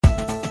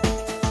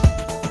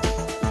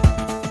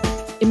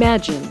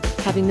Imagine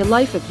having the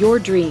life of your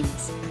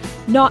dreams.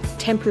 Not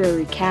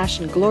temporary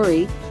cash and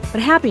glory, but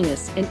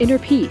happiness and inner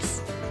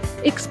peace.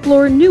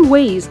 Explore new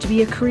ways to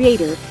be a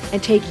creator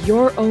and take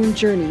your own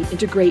journey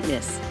into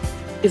greatness.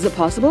 Is it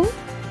possible?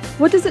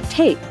 What does it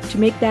take to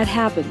make that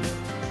happen?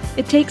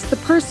 It takes the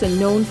person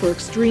known for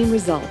extreme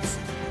results.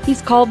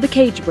 He's called the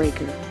cage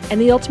breaker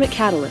and the ultimate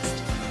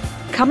catalyst.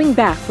 Coming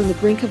back from the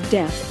brink of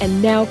death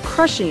and now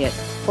crushing it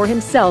for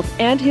himself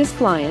and his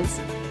clients,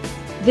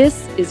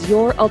 this is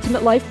Your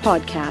Ultimate Life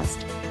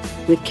Podcast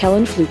with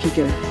Kellen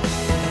Flukiger.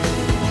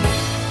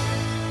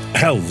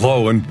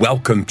 Hello and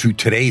welcome to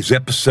today's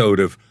episode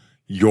of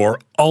Your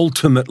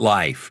Ultimate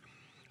Life.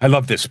 I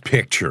love this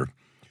picture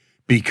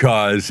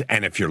because,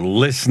 and if you're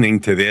listening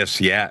to this,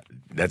 yeah,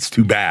 that's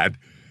too bad,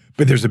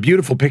 but there's a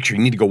beautiful picture.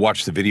 You need to go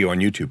watch the video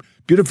on YouTube.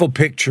 Beautiful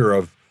picture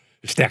of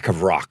a stack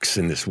of rocks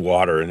in this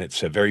water, and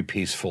it's a very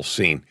peaceful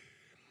scene.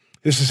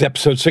 This is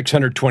episode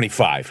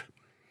 625.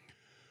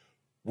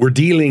 We're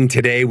dealing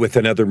today with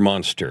another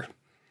monster.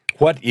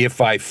 What if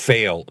I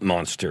fail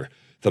monster?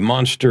 The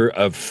monster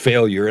of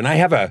failure. And I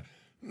have a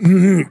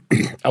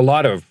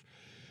lot of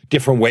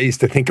different ways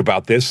to think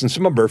about this, and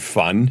some of them are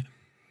fun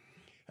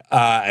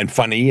and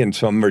funny, and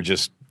some are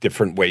just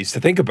different ways to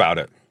think about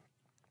it.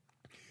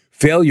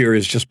 Failure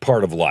is just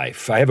part of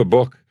life. I have a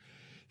book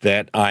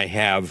that I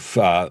have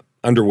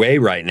underway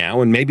right now,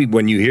 and maybe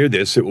when you hear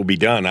this, it will be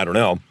done. I don't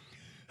know.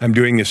 I'm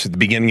doing this at the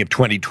beginning of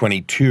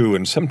 2022,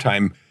 and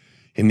sometime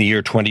in the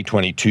year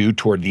 2022,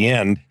 toward the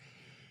end,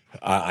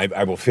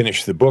 I will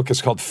finish the book.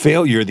 It's called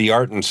Failure, the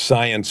Art and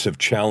Science of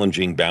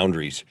Challenging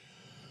Boundaries.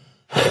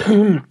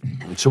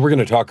 So we're going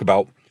to talk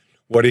about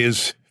what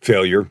is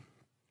failure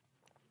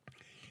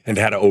and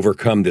how to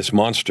overcome this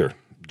monster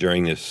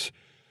during this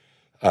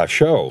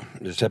show,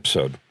 this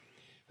episode.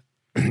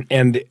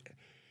 And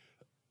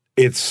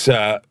it's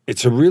a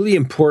really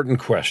important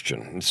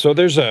question. So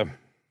there's a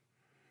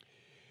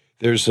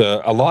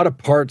lot of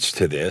parts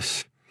to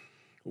this.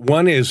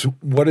 One is,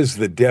 what is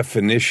the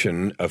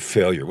definition of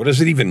failure? What does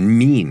it even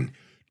mean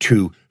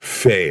to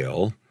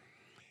fail?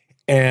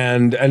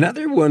 And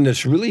another one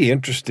that's really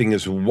interesting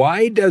is,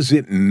 why does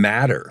it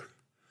matter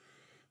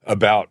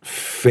about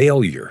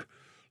failure?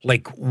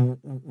 Like,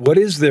 what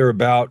is there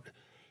about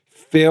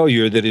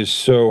failure that is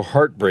so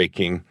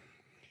heartbreaking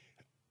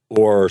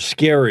or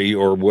scary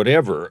or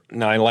whatever?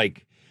 Now,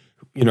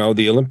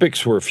 the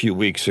Olympics were a few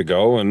weeks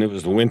ago, and it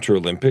was the Winter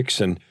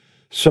Olympics, and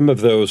some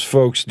of those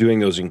folks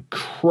doing those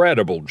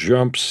incredible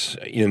jumps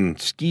in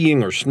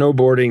skiing or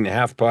snowboarding, the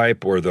half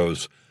pipe, or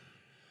those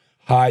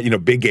high,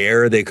 big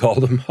air, they call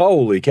them.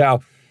 Holy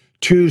cow.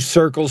 2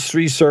 circles,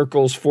 3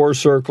 circles, 4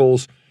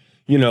 circles,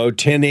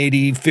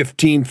 1080,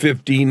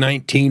 1550,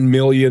 19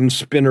 million,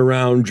 spin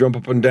around, jump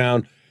up and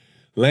down,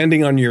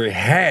 landing on your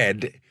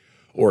head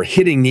or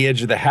hitting the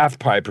edge of the half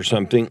pipe or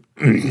something.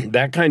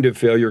 That kind of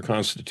failure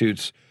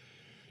constitutes,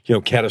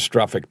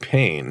 catastrophic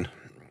pain.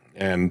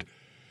 And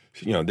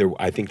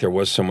I think there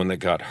was someone that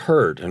got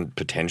hurt, and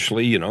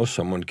potentially,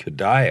 someone could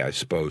die, I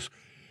suppose.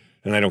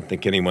 And I don't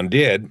think anyone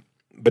did,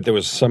 but there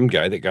was some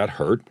guy that got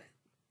hurt.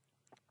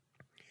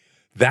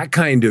 That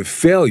kind of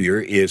failure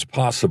is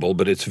possible,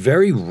 but it's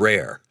very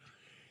rare.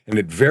 And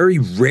it very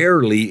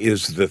rarely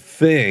is the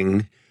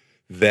thing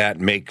that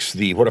makes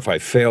the what if I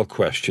fail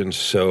question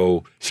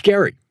so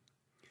scary.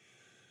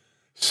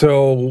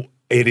 So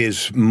it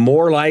is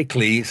more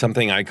likely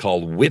something I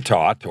call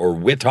witot or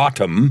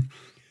witotum,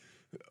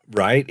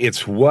 right?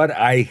 It's what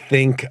I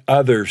think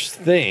others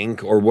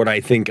think, or what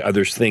I think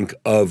others think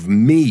of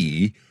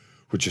me,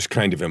 which is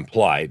kind of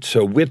implied.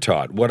 So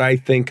witot, what I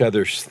think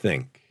others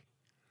think.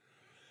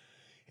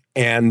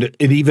 And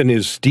it even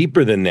is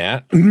deeper than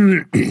that,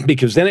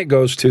 because then it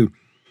goes to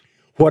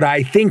what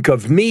I think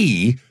of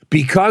me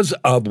because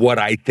of what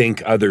I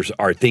think others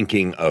are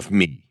thinking of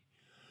me.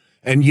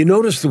 And you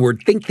notice the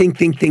word think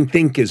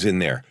is in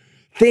there.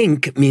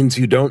 Think means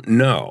you don't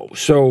know.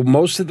 So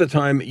most of the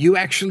time, you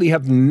actually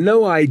have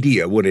no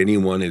idea what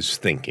anyone is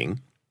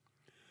thinking.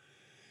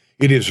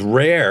 It is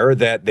rare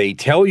that they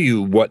tell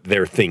you what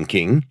they're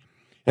thinking.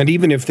 And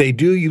even if they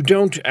do, you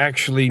don't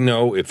actually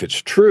know if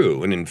it's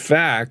true. And in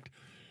fact,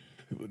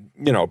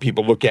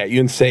 people look at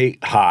you and say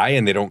hi,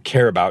 and they don't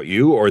care about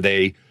you, or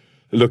they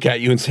look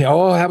at you and say,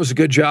 oh, that was a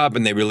good job,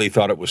 and they really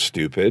thought it was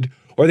stupid,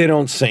 or they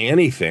don't say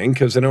anything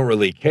because they don't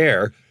really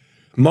care.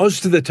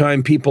 Most of the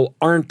time, people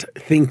aren't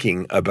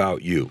thinking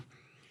about you.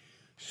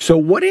 So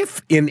what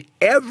if in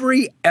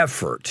every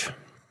effort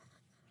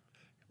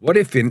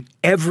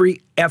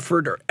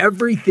or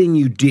everything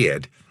you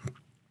did,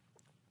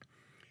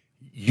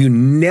 you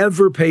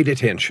never paid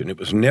attention? It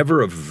was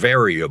never a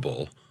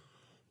variable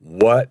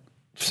what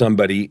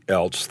somebody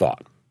else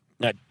thought.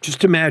 Now,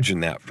 just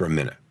imagine that for a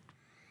minute.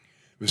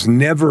 It was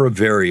never a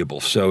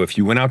variable. So if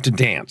you went out to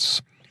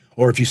dance,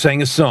 or if you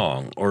sang a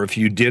song, or if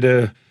you did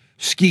a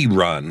ski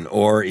run,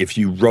 or if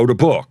you wrote a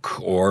book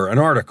or an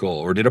article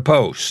or did a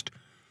post,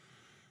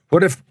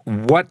 what if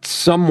what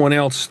someone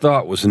else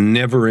thought was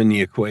never in the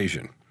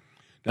equation?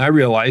 Now, I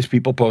realize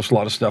people post a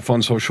lot of stuff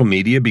on social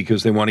media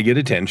because they want to get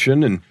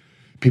attention, and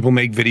People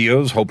make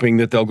videos hoping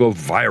that they'll go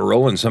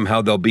viral and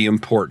somehow they'll be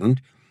important.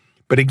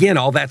 But again,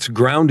 all that's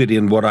grounded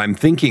in what I'm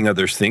thinking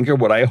others think or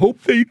what I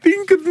hope they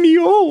think of me.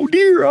 Oh,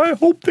 dear, I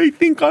hope they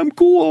think I'm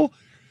cool.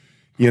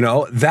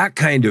 That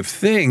kind of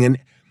thing. And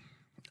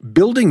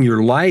building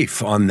your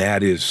life on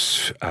that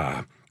is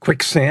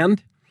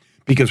quicksand,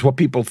 because what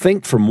people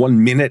think from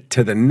 1 minute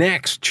to the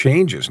next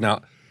changes.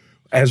 Now,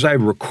 as I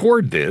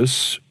record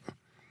this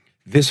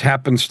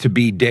happens to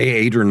be day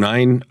 8 or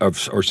 9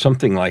 or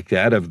something like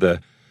that of the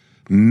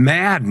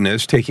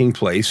madness taking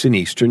place in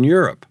Eastern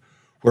Europe,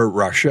 where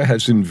Russia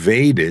has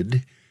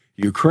invaded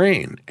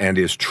Ukraine and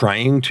is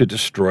trying to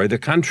destroy the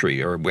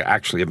country, or we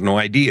actually have no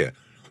idea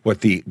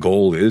what the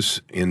goal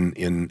is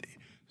in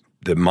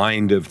the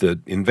mind of the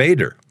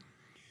invader.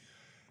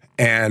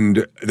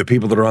 And the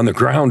people that are on the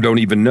ground don't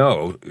even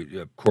know,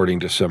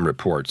 according to some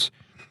reports.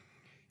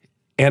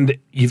 And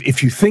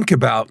if you think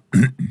about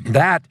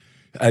that,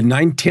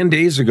 9-10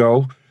 days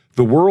ago,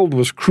 the world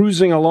was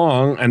cruising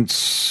along, and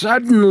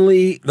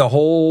suddenly the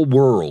whole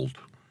world,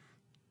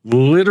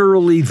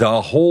 literally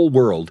the whole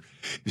world,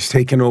 is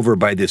taken over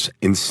by this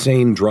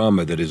insane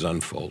drama that is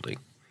unfolding.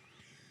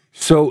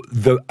 So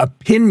the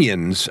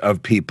opinions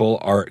of people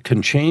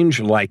can change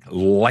like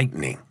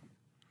lightning,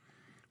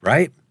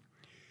 right?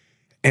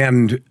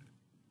 And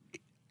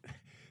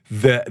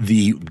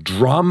the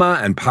drama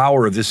and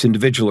power of this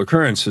individual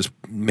occurrence has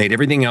made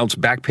everything else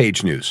back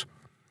page news,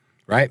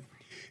 right?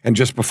 And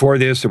just before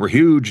this, there were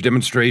huge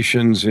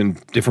demonstrations in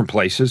different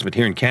places, but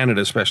here in Canada,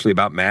 especially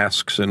about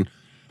masks and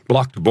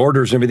blocked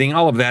borders and everything.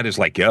 All of that is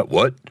like, yeah,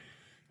 what?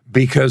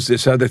 Because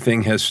this other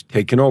thing has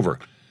taken over.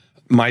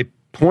 My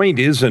point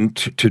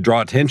isn't to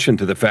draw attention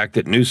to the fact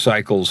that news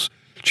cycles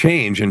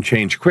change and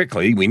change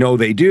quickly. We know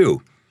they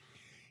do.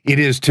 It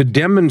is to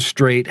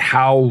demonstrate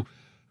how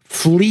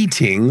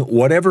fleeting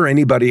whatever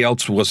anybody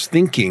else was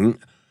thinking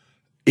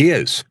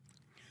is.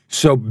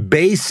 So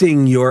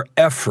basing your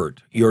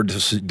effort, your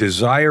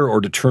desire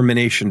or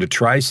determination to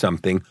try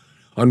something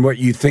on what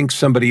you think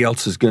somebody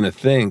else is going to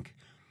think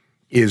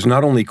is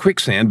not only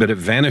quicksand, but it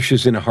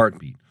vanishes in a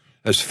heartbeat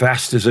as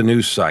fast as a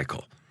news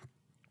cycle.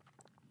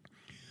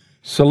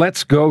 So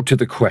let's go to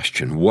the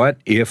question, what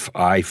if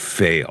I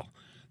fail?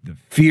 The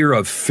fear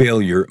of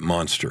failure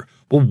monster.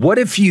 Well, what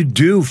if you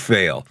do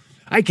fail?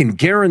 I can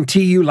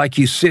guarantee you, like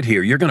you sit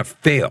here, you're going to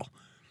fail.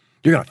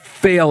 You're going to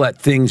fail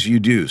at things you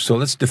do. So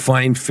let's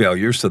define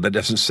failure so that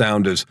doesn't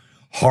sound as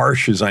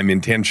harsh as I'm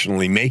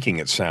intentionally making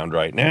it sound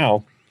right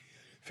now.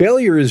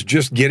 Failure is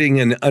just getting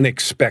an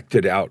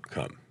unexpected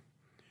outcome.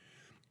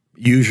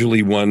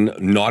 Usually one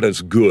not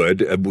as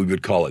good, we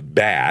would call it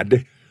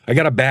bad. I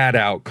got a bad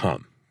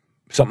outcome,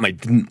 something I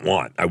didn't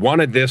want. I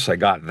wanted this, I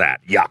got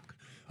that. Yuck,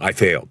 I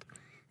failed.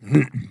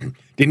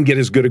 Didn't get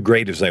as good a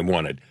grade as I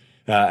wanted.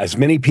 As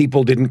many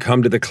people didn't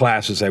come to the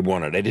class as I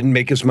wanted. I didn't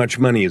make as much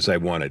money as I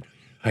wanted.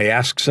 I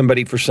asked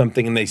somebody for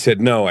something and they said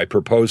no. I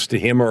proposed to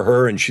him or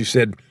her and she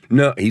said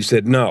no. He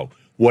said no.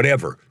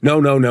 Whatever.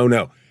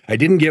 No. I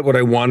didn't get what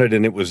I wanted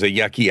and it was a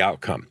yucky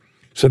outcome.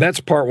 So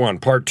that's part one.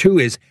 Part two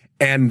is,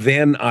 and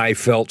then I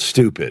felt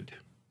stupid.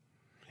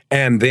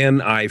 And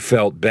then I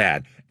felt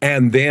bad.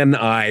 And then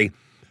I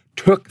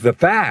took the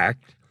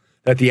fact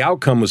that the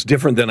outcome was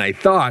different than I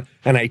thought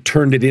and I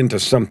turned it into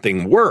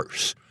something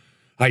worse.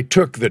 I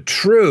took the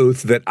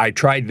truth that I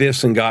tried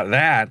this and got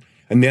that,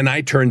 and then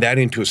I turned that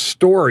into a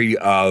story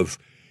of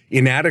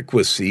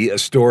inadequacy, a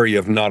story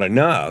of not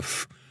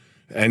enough.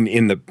 And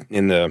in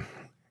the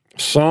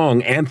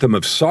song Anthem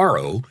of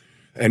Sorrow,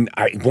 and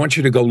I want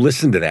you to go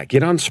listen to that.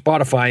 Get on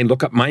Spotify and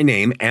look up my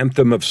name,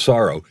 Anthem of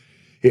Sorrow.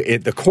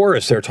 The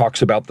chorus there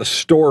talks about the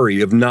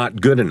story of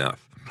not good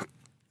enough.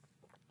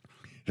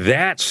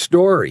 That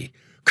story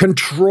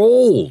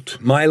controlled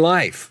my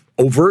life,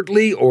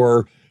 overtly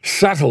or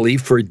subtly,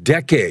 for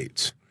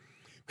decades,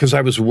 because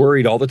I was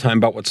worried all the time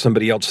about what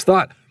somebody else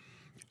thought.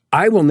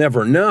 I will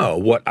never know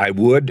what I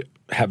would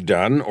have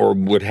done or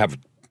would have,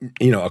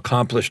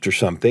 accomplished or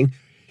something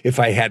if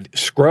I had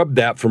scrubbed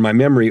that from my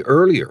memory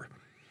earlier.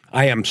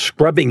 I am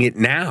scrubbing it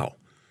now.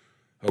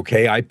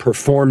 Okay, I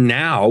perform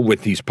now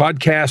with these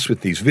podcasts,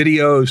 with these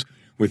videos,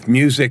 with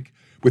music,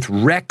 with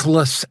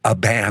reckless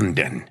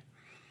abandon,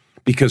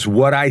 because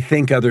what I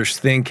think others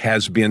think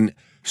has been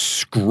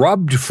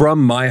scrubbed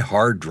from my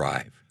hard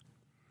drive.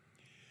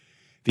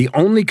 The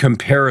only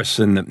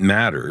comparison that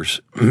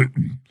matters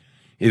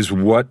is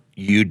what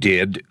you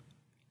did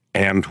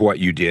and what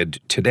you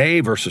did today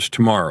versus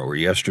tomorrow, or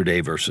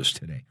yesterday versus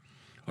today.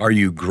 Are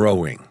you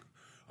growing?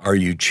 Are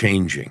you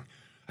changing?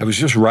 I was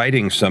just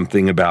writing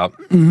something about,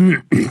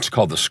 it's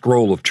called The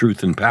Scroll of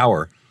Truth and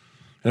Power,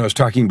 and I was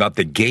talking about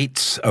the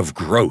gates of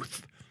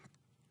growth.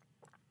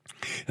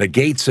 The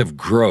gates of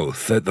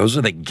growth, those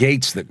are the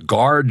gates that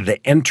guard the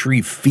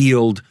entry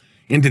field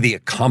into the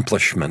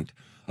accomplishment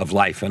of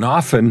life. And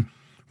often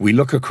we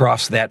look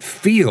across that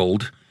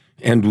field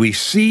and we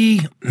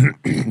see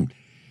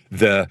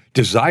the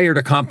desired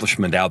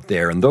accomplishment out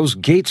there, and those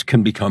gates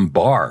can become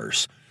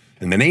bars.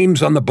 And the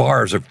names on the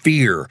bars are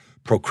fear,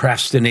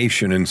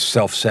 procrastination, and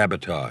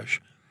self-sabotage.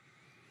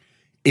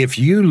 If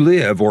you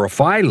live, or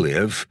if I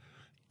live,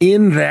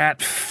 in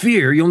that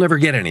fear, you'll never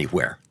get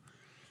anywhere.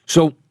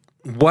 So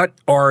what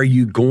are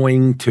you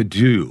going to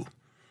do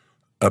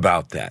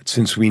about that?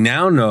 Since we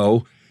now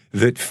know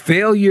that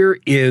failure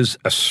is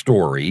a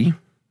story,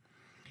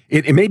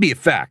 it may be a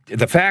fact.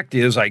 The fact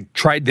is I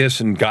tried this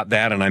and got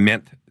that, and I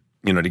meant,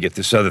 to get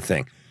this other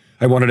thing.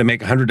 I wanted to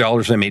make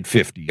 $100, I made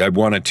 $50. I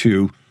wanted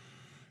to,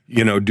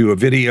 do a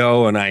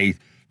video, and I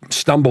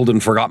stumbled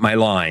and forgot my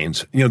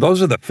lines.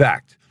 Those are the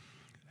facts.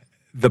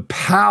 The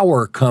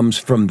power comes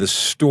from the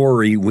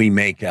story we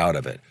make out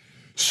of it.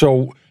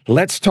 So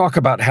let's talk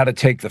about how to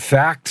take the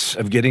facts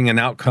of getting an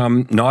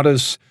outcome not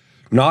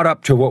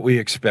up to what we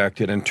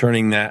expected and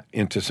turning that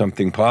into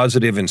something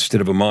positive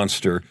instead of a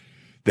monster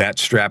that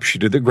straps you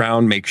to the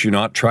ground, makes you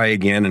not try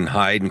again and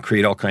hide and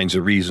create all kinds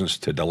of reasons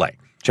to delay.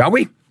 Shall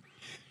we?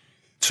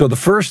 So the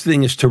first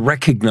thing is to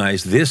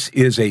recognize this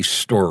is a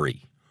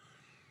story.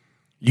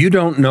 You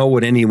don't know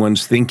what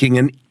anyone's thinking,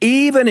 and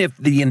even if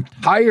the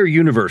entire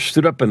universe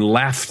stood up and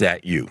laughed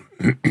at you,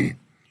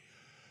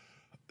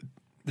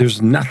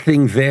 there's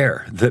nothing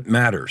there that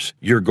matters.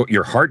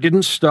 Your heart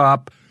didn't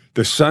stop.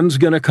 The sun's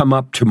going to come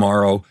up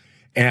tomorrow,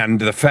 and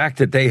the fact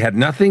that they had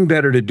nothing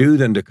better to do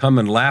than to come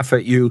and laugh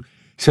at you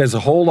says a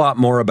whole lot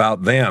more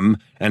about them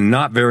and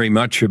not very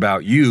much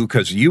about you,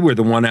 because you were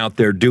the one out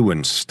there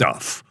doing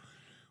stuff,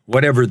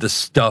 whatever the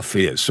stuff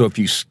is. So if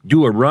you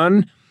do a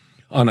run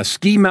on a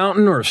ski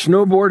mountain or a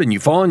snowboard and you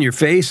fall on your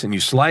face and you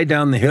slide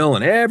down the hill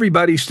and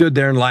everybody stood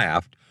there and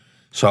laughed,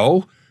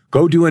 so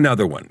go do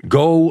another one.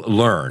 Go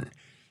learn.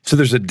 So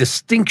there's a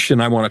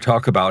distinction I want to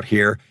talk about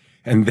here,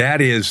 and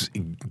that is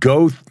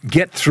go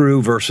get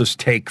through versus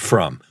take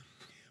from.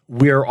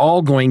 We're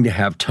all going to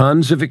have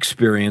tons of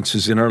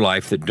experiences in our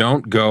life that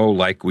don't go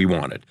like we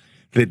wanted,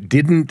 that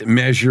didn't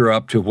measure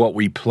up to what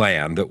we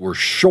planned, that were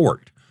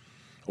short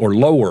or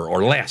lower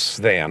or less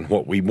than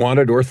what we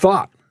wanted or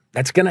thought.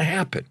 That's going to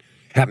happen.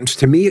 Happens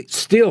to me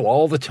still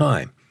all the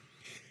time.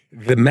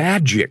 The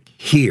magic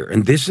here,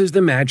 and this is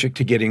the magic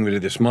to getting rid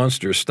of this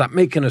monster, is stop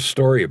making a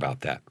story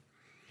about that.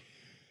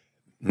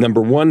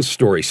 Number one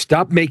story,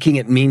 stop making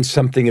it mean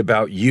something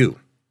about you.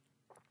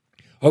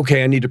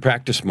 Okay, I need to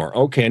practice more.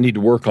 Okay, I need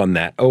to work on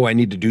that. Oh, I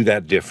need to do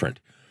that different.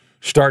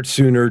 Start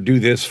sooner, do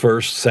this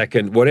first,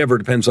 second, whatever,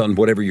 depends on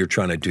whatever you're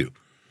trying to do,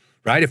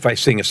 right? If I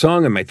sing a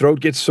song and my throat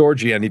gets sore,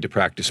 gee, I need to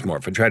practice more.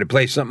 If I try to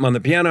play something on the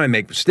piano, I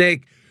make a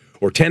mistake,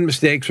 or 10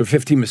 mistakes, or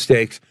 15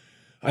 mistakes,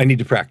 I need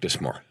to practice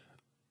more,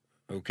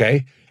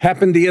 okay?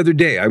 Happened the other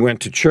day. I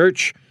went to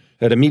church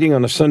at a meeting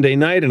on a Sunday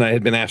night, and I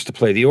had been asked to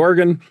play the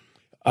organ.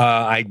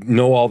 I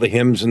know all the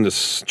hymns in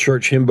the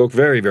church hymn book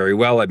very, very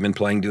well. I've been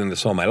doing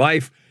this all my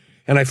life,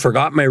 and I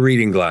forgot my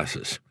reading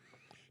glasses.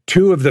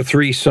 2 of the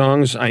 3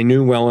 songs I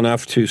knew well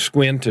enough to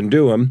squint and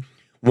do them.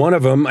 One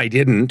of them I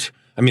didn't.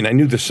 I mean, I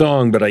knew the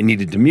song, but I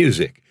needed the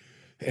music.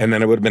 And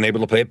then I would have been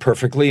able to play it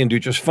perfectly and do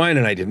just fine,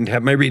 and I didn't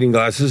have my reading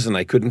glasses, and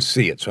I couldn't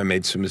see it, so I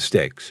made some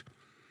mistakes.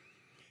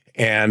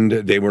 And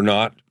they were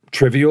not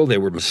trivial, they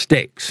were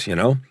mistakes,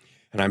 And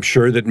I'm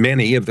sure that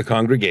many of the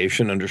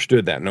congregation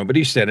understood that.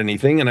 Nobody said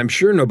anything, and I'm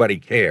sure nobody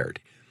cared.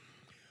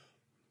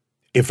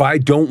 If I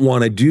don't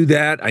want to do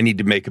that, I need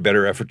to make a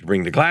better effort to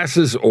bring the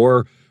glasses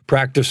or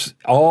practice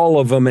all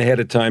of them ahead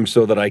of time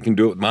so that I can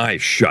do it with my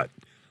eyes shut,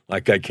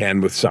 like I can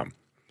with some.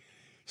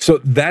 So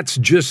that's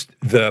just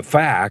the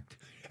fact,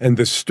 and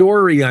the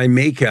story I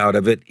make out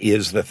of it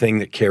is the thing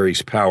that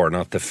carries power,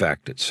 not the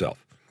fact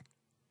itself.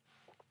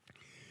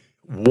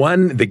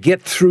 The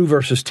get through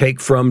versus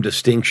take from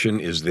distinction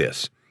is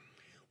this.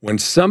 When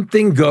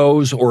something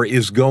goes or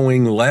is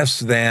going less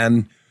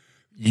than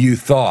you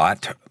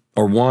thought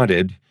or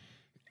wanted,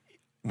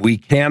 we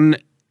can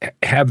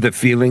have the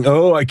feeling,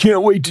 oh, I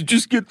can't wait to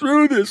just get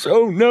through this.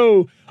 Oh,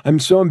 no, I'm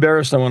so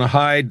embarrassed. I want to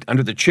hide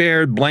under the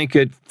chair,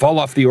 blanket, fall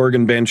off the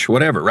organ bench,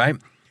 whatever, right?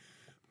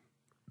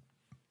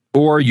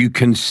 Or you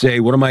can say,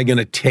 what am I going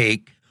to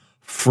take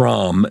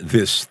from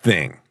this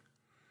thing?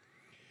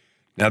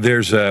 Now,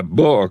 there's a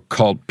book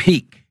called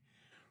Peak.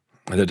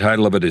 The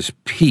title of it is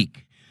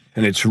Peak,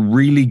 and it's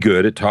really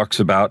good. It talks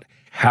about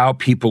how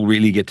people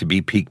really get to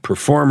be peak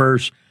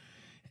performers,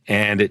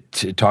 and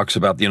it talks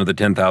about, the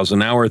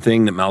 10,000-hour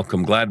thing that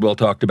Malcolm Gladwell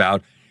talked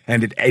about.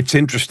 And it's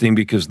interesting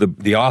because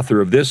the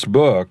author of this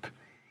book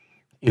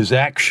is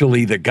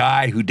actually the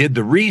guy who did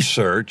the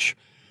research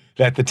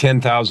that the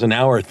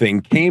 10,000-hour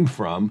thing came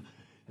from.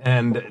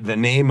 And the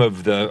name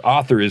of the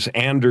author is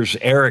Anders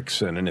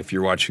Ericsson. And if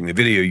you're watching the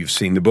video, you've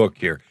seen the book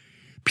here,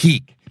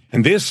 Peak.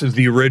 And this is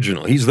the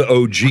original. He's the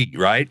OG,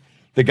 right?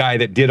 The guy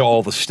that did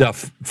all the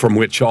stuff from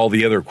which all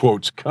the other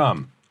quotes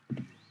come.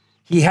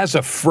 He has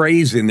a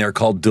phrase in there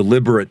called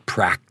deliberate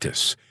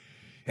practice.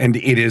 And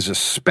it is a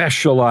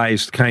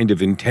specialized kind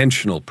of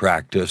intentional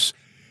practice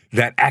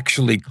that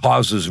actually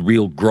causes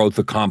real growth,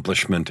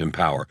 accomplishment, and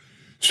power.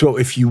 So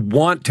if you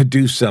want to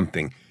do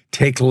something,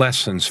 take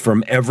lessons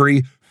from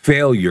every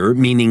failure,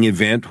 meaning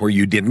event where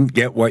you didn't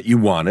get what you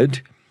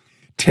wanted.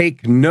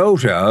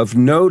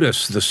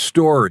 Notice the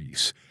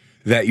stories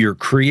that you're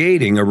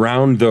creating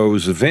around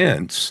those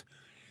events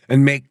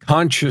and make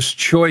conscious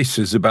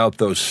choices about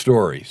those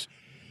stories.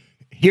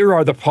 Here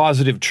are the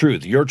positive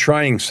truth. You're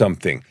trying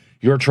something.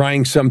 You're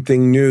trying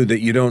something new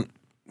that you don't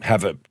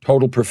have a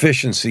total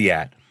proficiency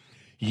at.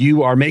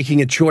 You are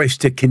making a choice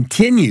to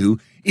continue,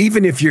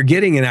 even if you're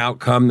getting an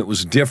outcome that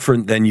was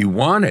different than you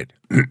wanted.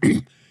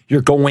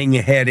 You're going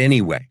ahead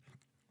anyway.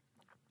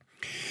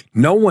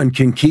 No one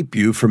can keep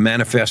you from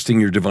manifesting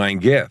your divine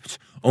gifts.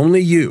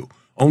 Only you.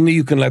 Only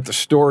you can let the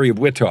story of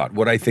Whittot,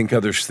 what I think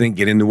others think,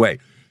 get in the way.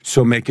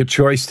 So make a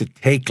choice to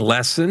take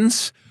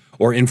lessons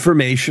or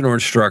information or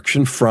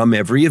instruction from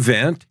every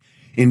event,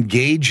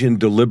 engage in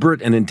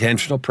deliberate and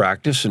intentional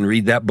practice, and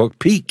read that book,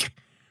 Peak.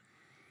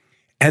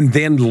 And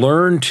then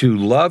learn to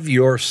love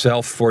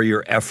yourself for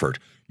your effort.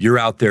 You're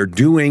out there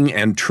doing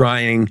and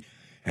trying,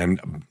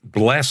 and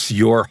bless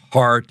your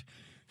heart.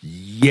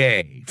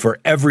 Yay for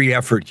every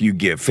effort you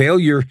give.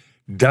 Failure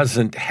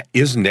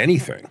isn't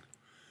anything.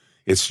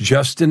 It's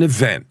just an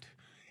event.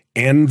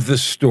 End the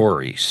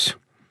stories.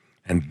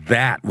 And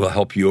that will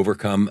help you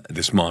overcome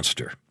this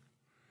monster.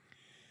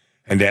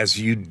 And as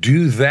you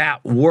do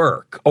that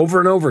work over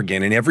and over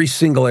again in every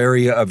single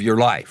area of your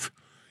life,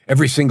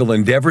 every single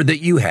endeavor that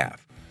you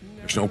have,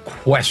 there's no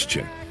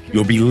question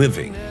you'll be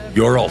living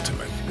your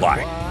ultimate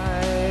life.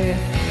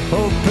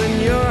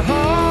 Open your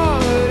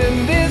heart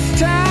and this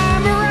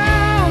time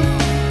around.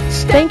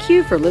 Thank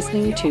you for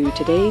listening to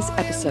today's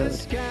episode.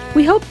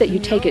 We hope that you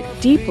take it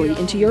deeply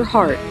into your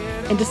heart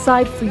and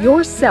decide for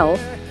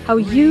yourself how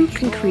you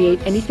can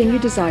create anything you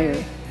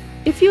desire.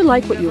 If you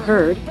like what you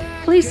heard,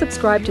 please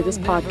subscribe to this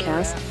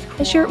podcast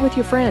and share it with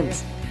your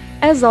friends.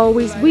 As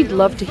always, we'd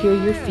love to hear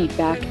your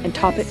feedback and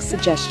topic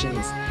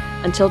suggestions.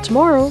 Until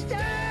tomorrow,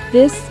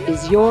 this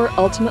is Your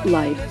Ultimate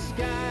Life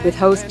with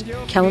host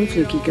Kellen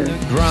Flukiger.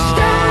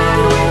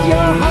 Stand with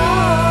your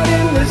heart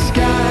in the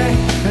sky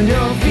and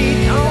your feet